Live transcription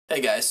Hey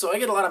guys, so I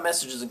get a lot of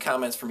messages and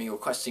comments from you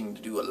requesting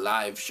to do a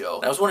live show.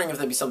 And I was wondering if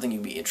that'd be something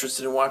you'd be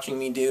interested in watching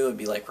me do. It'd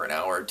be like for an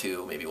hour or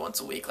two, maybe once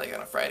a week, like on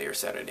a Friday or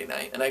Saturday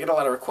night. And I get a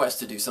lot of requests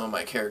to do some of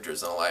my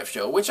characters on a live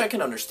show, which I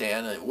can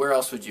understand. Where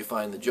else would you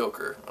find the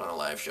Joker on a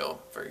live show,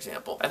 for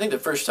example? I think the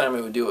first time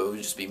I would do it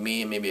would just be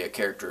me and maybe a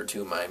character or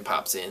two of mine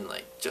pops in,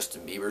 like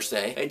Justin Bieber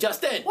say. Hey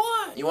Justin!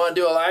 What? You want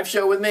to do a live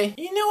show with me?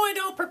 You know I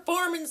don't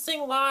perform and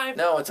sing live.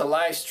 No, it's a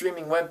live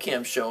streaming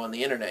webcam show on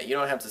the internet. You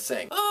don't have to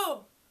sing.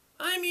 Oh,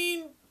 I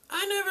mean,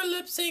 I never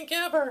lip sync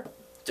ever.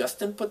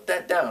 Justin, put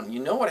that down.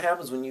 You know what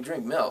happens when you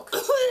drink milk. I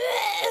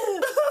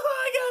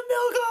got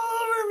milk all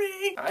over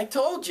me. I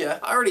told you.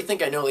 I already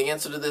think I know the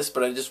answer to this,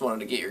 but I just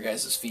wanted to get your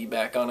guys'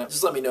 feedback on it.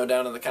 Just let me know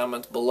down in the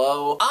comments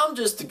below. I'm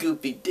just a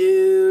goofy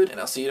dude, and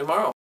I'll see you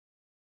tomorrow.